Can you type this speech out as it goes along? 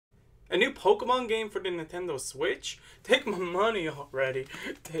A new Pokemon game for the Nintendo Switch? Take my money already.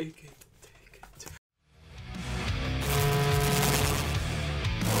 Take it. Take it.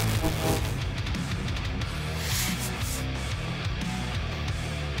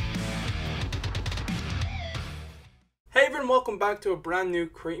 Hey everyone, welcome back to a brand new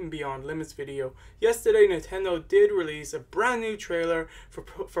Creating Beyond Limits video. Yesterday Nintendo did release a brand new trailer for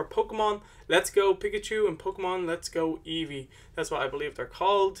Pokemon Let's Go Pikachu and Pokemon Let's Go Eevee. That's what I believe they're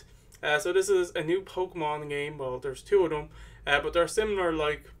called. So this is a new Pokemon game. Well, there's two of them, but they're similar,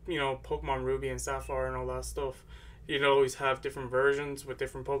 like, you know, Pokemon Ruby and Sapphire and all that stuff. You'd always have different versions with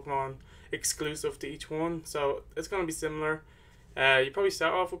different Pokemon exclusive to each one, so it's going to be similar. You probably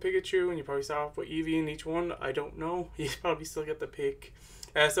start off with Pikachu and you probably start off with Eevee in each one. I don't know. You probably still get the pick.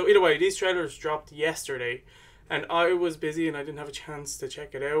 So either way, these trailers dropped yesterday and I was busy and I didn't have a chance to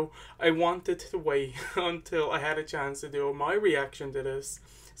check it out. I wanted to wait until I had a chance to do my reaction to this.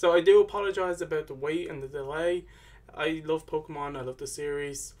 So I do apologize about the wait and the delay. I love Pokemon. I love the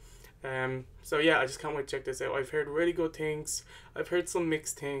series. So yeah, I just can't wait to check this out. I've heard really good things. I've heard some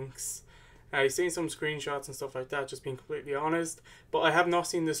mixed things. I've seen some screenshots and stuff like that, just being completely honest. But I have not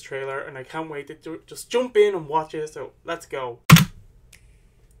seen this trailer and I can't wait to just jump in and watch it. So let's go.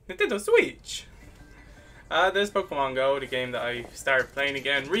 Nintendo Switch. There's Pokemon Go, the game that I started playing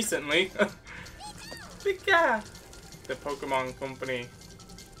again recently. Pika! The Pokemon company.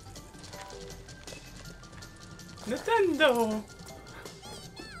 Nintendo!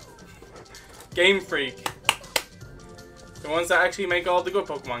 Game Freak. The ones that actually make all the good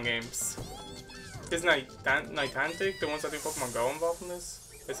Pokemon games. Isn't Niantic the ones that do Pokemon Go involved in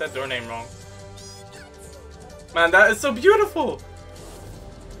this? They said their name wrong. Man, that is so beautiful!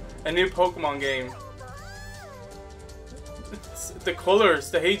 A new Pokemon game. It's the colors,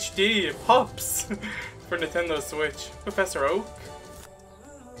 the HD, it pops for Nintendo Switch. Professor Oak.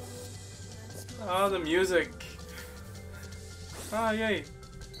 Oh, the music. Oh, yay.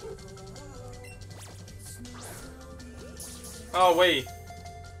 Oh, wait.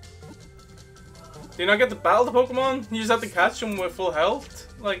 Do you not get to battle the Pokemon? You just have to catch them with full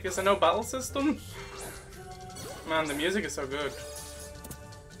health? Like, is there no battle system? Man, the music is so good.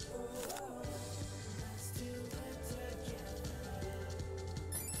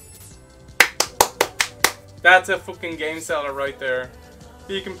 That's a fucking game seller right there.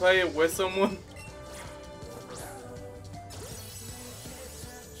 You can play it with someone.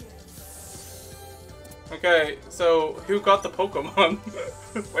 Okay, so who got the Pokemon?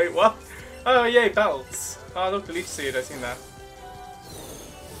 Wait, what? Oh, yay, battles. Oh, look, the Leech Seed, I've seen that.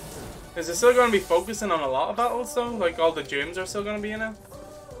 Is it still going to be focusing on a lot of battles, though? Like, all the gyms are still going to be in it?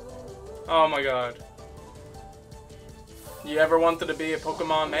 Oh my god. You ever wanted to be a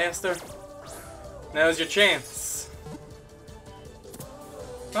Pokemon master? Now's your chance.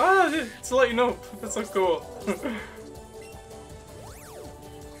 Ah, it's lighting up. That's so cool.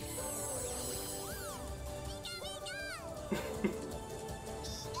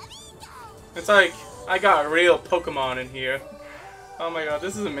 It's like, I got a real Pokemon in here. Oh my god,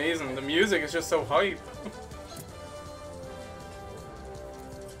 this is amazing. The music is just so hype.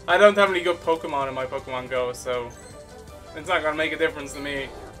 I don't have any good Pokemon in my Pokemon Go, so it's not gonna make a difference to me.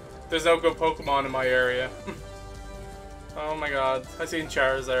 There's no good Pokemon in my area. Oh my god, I seen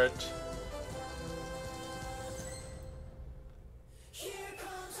Charizard.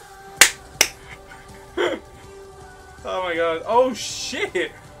 Oh my god. Oh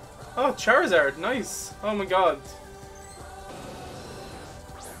shit! Oh, Charizard, nice. Oh my god.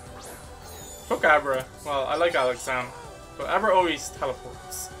 Fuck Abra. Well, I like Alexam, but Abra always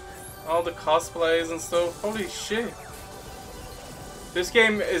teleports. All the cosplays and stuff. Holy shit. This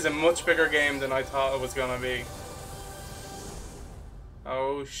game is a much bigger game than I thought it was gonna be.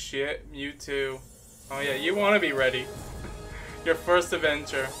 Oh shit, Mewtwo. Oh yeah, you wanna be ready. Your first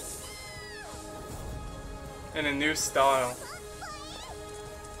adventure. In a new style.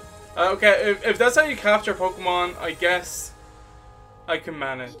 Okay, if that's how you capture Pokemon, I guess I can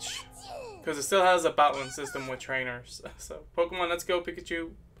manage. Because it still has a battling system with trainers. So, Pokemon Let's Go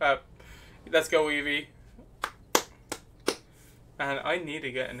Pikachu. Let's Go Eevee. And I need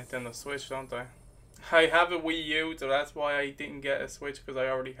to get a Nintendo Switch, don't I? I have a Wii U, so that's why I didn't get a Switch, because I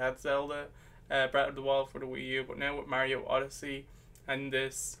already had Zelda Breath of the Wild for the Wii U. But now with Mario Odyssey and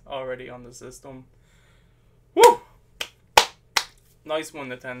this already on the system. Woo! Nice one,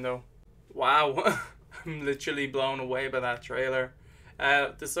 Nintendo. Wow, I'm literally blown away by that trailer.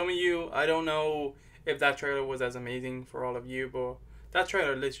 To some of you, I don't know if that trailer was as amazing for all of you, but that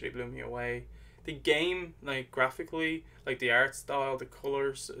trailer literally blew me away. The game, like, graphically, like the art style, the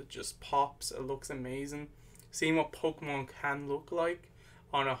colors, it just pops. It looks amazing. Seeing what Pokemon can look like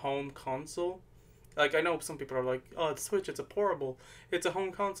on a home console. Like, I know some people are like, oh, it's Switch, it's a portable, it's a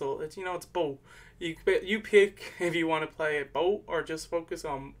home console, it's, you know, it's both. You pick if you want to play it both or just focus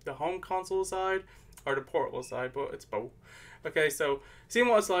on the home console side or the portable side, but it's both. Okay, so seeing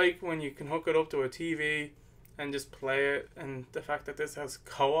what it's like when you can hook it up to a TV and just play it, and the fact that this has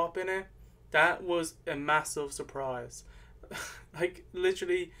co-op in it, that was a massive surprise. Like,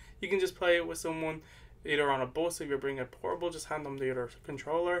 literally, you can just play it with someone either on a bus. If you're bringing a portable, just hand them the other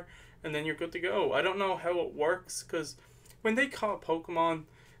controller and then you're good to go. I don't know how it works, because when they caught Pokemon,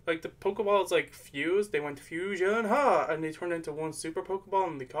 like the Pokeballs like fused, they went fusion, ha, and they turned into one super Pokeball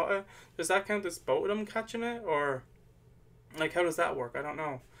and they caught it. Does that count as both of them catching it, or like how does that work? I don't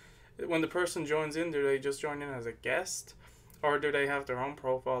know. When the person joins in, do they just join in as a guest, or do they have their own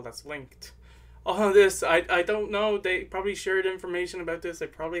profile that's linked? All of this, I don't know. They probably shared information about this. They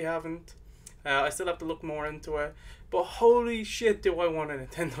probably haven't. I still have to look more into it. But holy shit, do I want a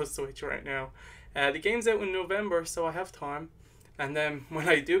Nintendo Switch right now. The game's out in November, so I have time. And then when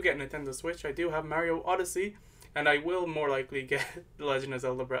I do get a Nintendo Switch, I do have Mario Odyssey. And I will more likely get The Legend of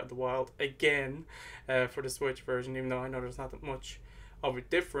Zelda Breath of the Wild again for the Switch version, even though I know there's not that much of a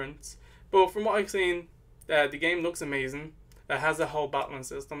difference. But from what I've seen, the game looks amazing. It has a whole battling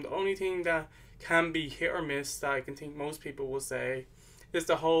system. The only thing that can be hit or miss that I can think most people will say is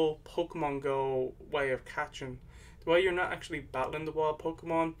the whole Pokemon Go way of catching. The way you're not actually battling the wild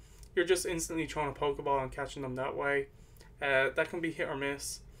Pokemon, you're just instantly throwing a Pokeball and catching them that way. That can be hit or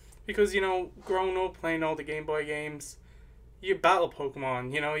miss. Because, you know, growing up playing all the Game Boy games, you battle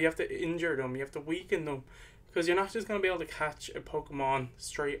Pokemon, you know, you have to injure them, you have to weaken them. Because you're not just going to be able to catch a Pokemon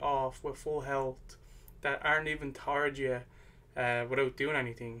straight off with full health that aren't even tired yet without doing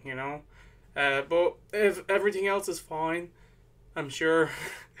anything, you know. But if everything else is fine, I'm sure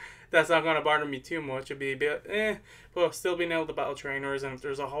that's not going to bother me too much. It'd be a bit but still being able to battle trainers, and if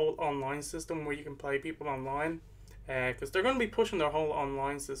there's a whole online system where you can play people online, because they're going to be pushing their whole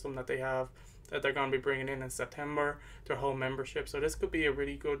online system that they have, that they're going to be bringing in September, their whole membership. So this could be a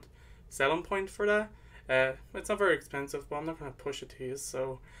really good selling point for that. It's not very expensive, but I'm not going to push it to you.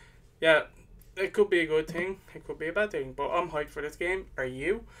 So yeah, it could be a good thing, it could be a bad thing, but I'm hyped for this game. Are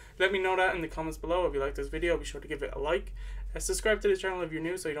you? Let me know that in the comments below. If you like this video, be sure to give it a like. Subscribe to the channel if you're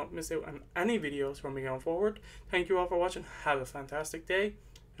new so you don't miss out on any videos from me going forward. Thank you all for watching. Have a fantastic day,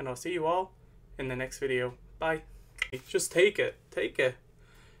 and I'll see you all in the next video. Bye. Just take it. Take it.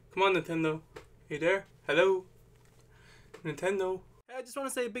 Come on, Nintendo. You there? Hello? Nintendo? I just want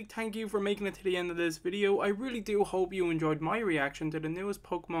to say a big thank you for making it to the end of this video. I really do hope you enjoyed my reaction to the newest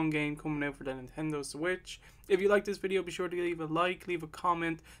Pokemon game coming out for the Nintendo Switch. If you like this video, be sure to leave a like, leave a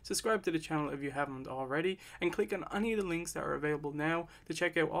comment, subscribe to the channel if you haven't already, and click on any of the links that are available now to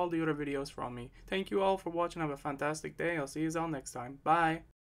check out all the other videos from me. Thank you all for watching. Have a fantastic day. I'll see you all next time. Bye.